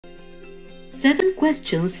7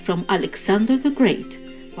 questions from Alexander the Great,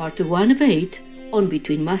 part 1 of 8, on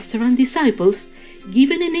Between Master and Disciples,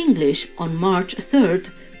 given in English on March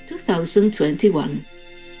 3rd, 2021.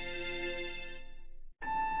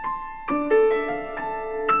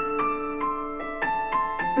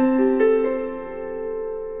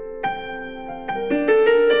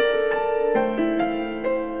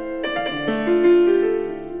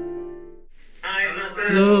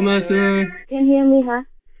 Hello, Master. Can you hear me, huh?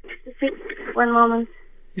 One moment.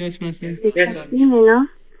 Yes, Master. Yes, Master. See me now?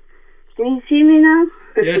 Can you see me now?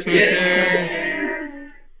 Yes,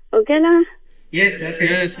 Master. Okay now? Yes, okay.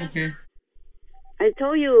 Yes, okay. I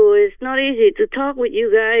told you it's not easy to talk with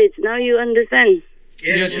you guys. Now you understand.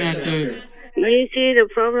 Yes, Master. Now you see the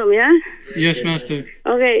problem, yeah? Yes, Master.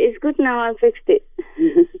 Okay, it's good now. I fixed it.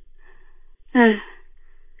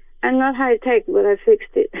 I'm not high tech, but I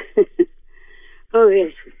fixed it.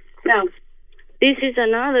 Okay. Now, this is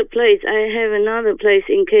another place. I have another place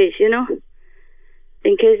in case, you know?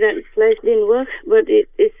 In case that place didn't work, but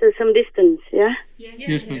it's some distance, yeah?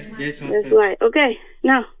 Yes, Master. Yes, Master. That's why. Okay,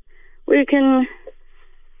 now, we can...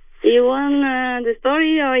 You want the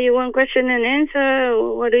story or you want question and answer?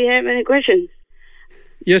 Or do you have any questions?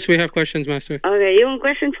 Yes, we have questions, Master. Okay, you want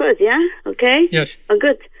question first, yeah? Okay? Yes. Oh,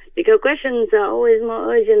 good. Because questions are always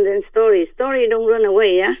more urgent than stories. Story don't run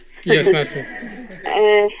away, yeah? Yes, Master.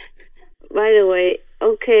 By the way,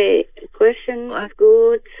 okay, question was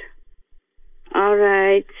good. All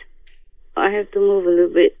right. I have to move a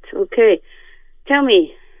little bit. Okay. Tell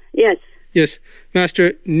me. Yes. Yes.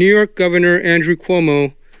 Master, New York Governor Andrew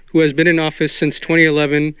Cuomo, who has been in office since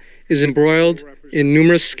 2011, is embroiled in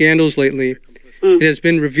numerous scandals lately. It has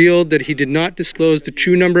been revealed that he did not disclose the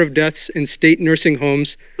true number of deaths in state nursing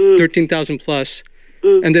homes, 13,000 plus,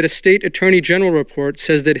 and that a state attorney general report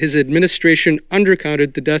says that his administration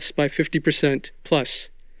undercounted the deaths by 50% plus.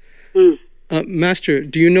 Master,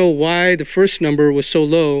 do you know why the first number was so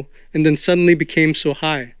low and then suddenly became so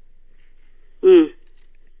high? Well,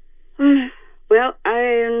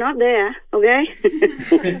 I'm not there, okay?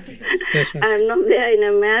 Yes, Master. I'm not there in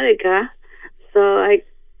America, so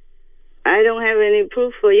I don't have any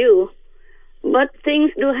proof for you. But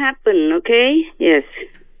things do happen, okay? Yes.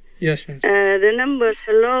 Yes, Master. The numbers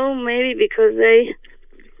are low, maybe because they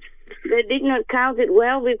did not count it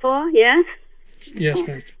well before, yes? Yes,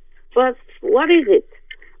 Master. But what is it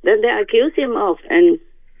that they accuse him of? And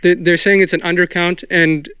they're saying it's an undercount,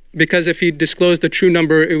 and because if he disclosed the true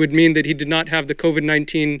number, it would mean that he did not have the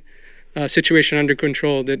COVID-19 situation under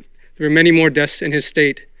control, that there were many more deaths in his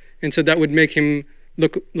state, and so that would make him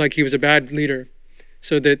look like he was a bad leader.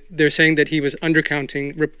 So that they're saying that he was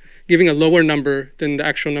undercounting, giving a lower number than the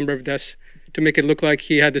actual number of deaths to make it look like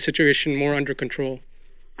he had the situation more under control.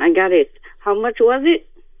 I got it. How much was it?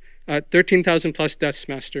 13,000 plus deaths,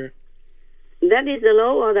 Master. That is the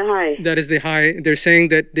low or the high? That is the high. They're saying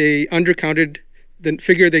that they undercounted, the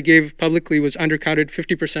figure they gave publicly was undercounted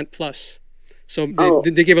 50% plus. So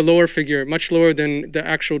they gave a lower figure, much lower than the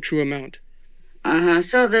actual true amount.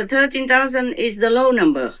 So the 13,000 is the low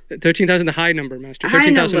number? 13,000 the high number, Master. High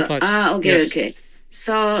 13,000 number. plus. Okay, yes. okay.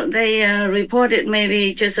 So they reported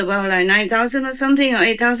maybe just about like 9,000 or something, or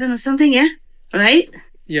 8,000 or something, yeah? Right?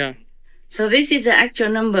 Yeah. So this is the actual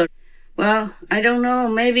number. Well, I don't know.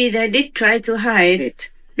 Maybe they did try to hide it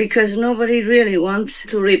because nobody really wants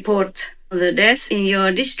to report the deaths in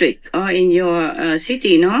your district or in your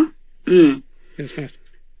city, no? Yes, Master.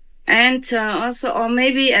 And also, or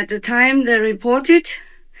maybe at the time they reported,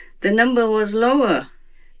 the number was lower.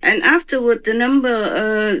 And afterward, the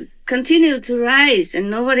number continued to rise and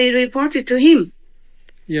nobody reported to him.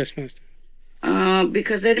 Yes, Master.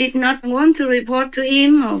 Because they did not want to report to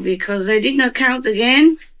him, or because they did not count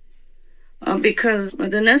again, or because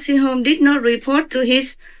the nursing home did not report to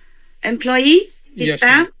his employee, his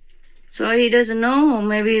staff. So he doesn't know, or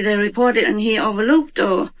maybe they reported and he overlooked,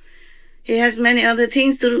 or he has many other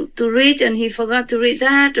things to read and he forgot to read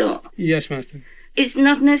that. Or yes, Master. It's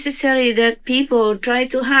not necessary that people try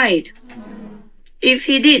to hide. If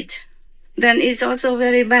he did, then it's also a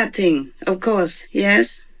very bad thing, of course,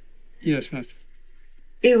 yes? Yes, Master.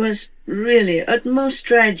 It was really utmost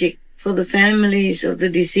tragic for the families of the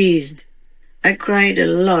deceased. I cried a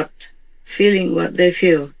lot, feeling what they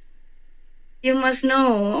feel. You must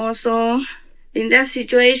know also, in that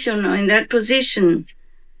situation or in that position,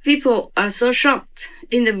 people are so shocked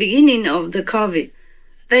in the beginning of the COVID.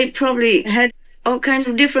 They probably had all kinds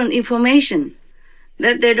of different information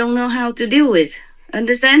that they don't know how to deal with.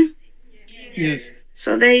 Understand? Yes.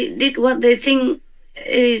 So they did what they think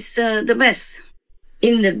is the best.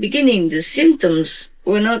 In the beginning, the symptoms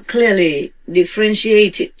were not clearly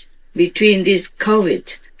differentiated between this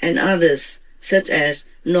COVID and others. such as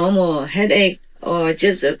normal headache or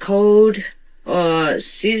just a cold or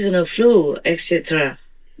seasonal flu, etc.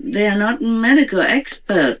 They are not medical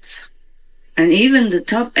experts. And even the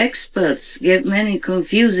top experts give many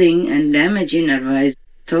confusing and damaging advice.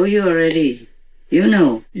 Told you already. You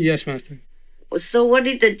know. Yes, Master. So what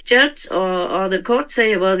did the judge or the court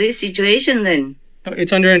say about this situation then?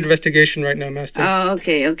 It's under investigation right now, Master. Oh,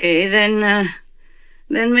 okay. Then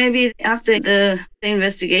maybe after the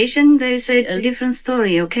investigation, they say a different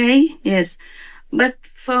story, okay? Yes. But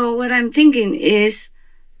for what I'm thinking is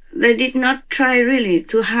they did not try really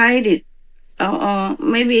to hide it. Or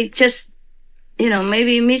maybe just,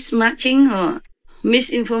 maybe mismatching or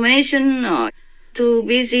misinformation or too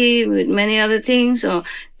busy with many other things or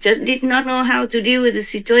just did not know how to deal with the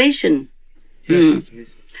situation. Yes,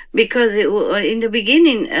 Because in the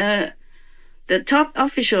beginning, the top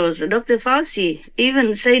officials, Dr. Fauci,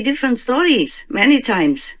 even say different stories many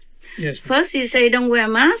times. Yes. First he say don't wear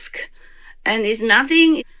mask and it's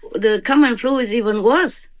nothing. The common flu is even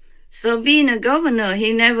worse. So being a governor,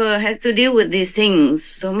 he never has to deal with these things.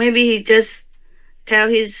 So maybe he just tell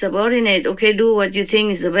his subordinate, okay, do what you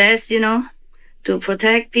think is the best, to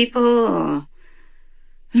protect people or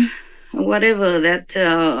whatever that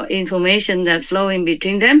information that's flowing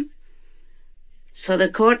between them. So the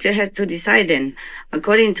court has to decide then,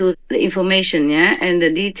 according to the information, and the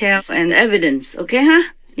details and evidence. Okay, huh?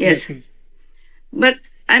 Yes. But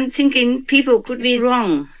I'm thinking people could be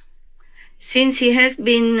wrong, since he has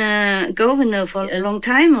been governor for a long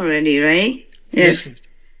time already, right? Yes.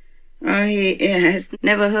 He has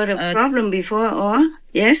never heard of a problem before, or?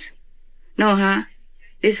 Yes? No, huh?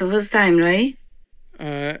 This is the first time, right?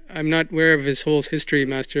 I'm not aware of his whole history,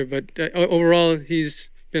 Master, but overall he's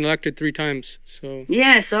been elected 3 times, so...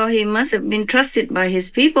 Yeah, so he must have been trusted by his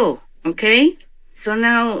people, okay? So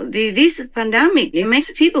now this pandemic, it makes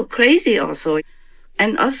people crazy also,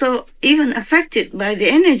 and also even affected by the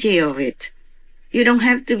energy of it. You don't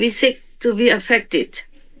have to be sick to be affected.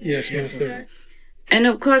 Yes, Master. And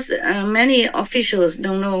of course, many officials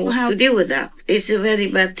don't know how to deal with that. It's a very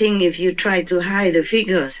bad thing if you try to hide the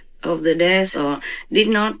figures of the deaths or did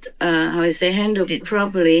not, handle it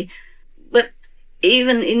properly. But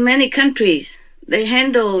even in many countries, they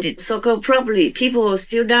handled it so-called properly. People are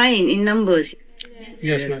still dying in numbers.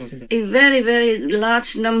 Yes, Master. In very, very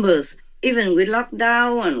large numbers. Even with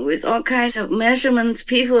lockdown and with all kinds of measurements,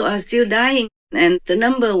 people are still dying. And the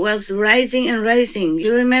number was rising and rising.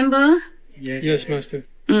 You remember? Yes, Master.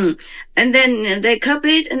 And then they cut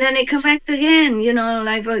it and then it comes back again.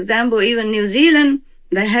 Like for example, even New Zealand,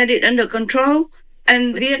 they had it under control.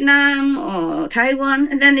 And Vietnam or Taiwan,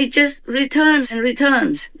 and then it just returns and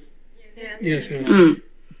returns. Yes, Master.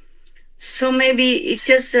 So maybe it's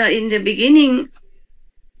just in the beginning,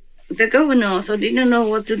 the governor also didn't know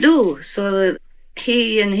what to do. So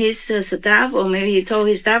he and his staff, or maybe he told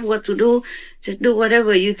his staff what to do, just do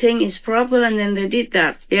whatever you think is proper, and then they did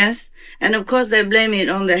that, yes? And of course they blame it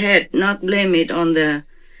on the head, not blame it on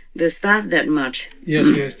the staff that much. Yes,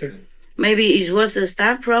 Master. Maybe it was a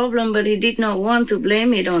staff problem, but he did not want to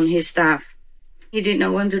blame it on his staff. He did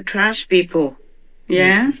not want to trash people,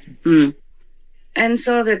 yeah? And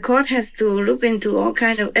so the court has to look into all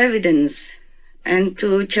kinds of evidence and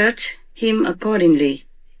to judge him accordingly.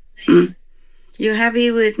 You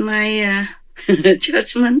happy with my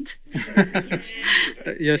judgment?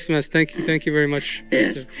 Yes, Master. Thank you very much.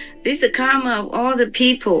 Yes. This is the karma of all the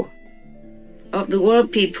people, of the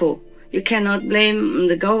world people. You cannot blame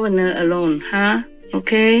the governor alone, huh?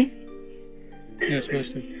 Okay? Yes,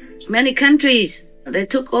 Master. Many countries, they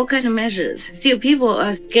took all kinds of measures. Still, people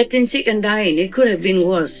are getting sick and dying. It could have been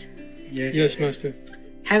worse. Yes, Master.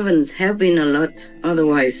 Heavens have been a lot.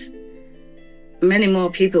 Otherwise, many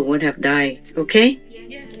more people would have died. Okay?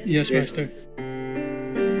 Yes, Master.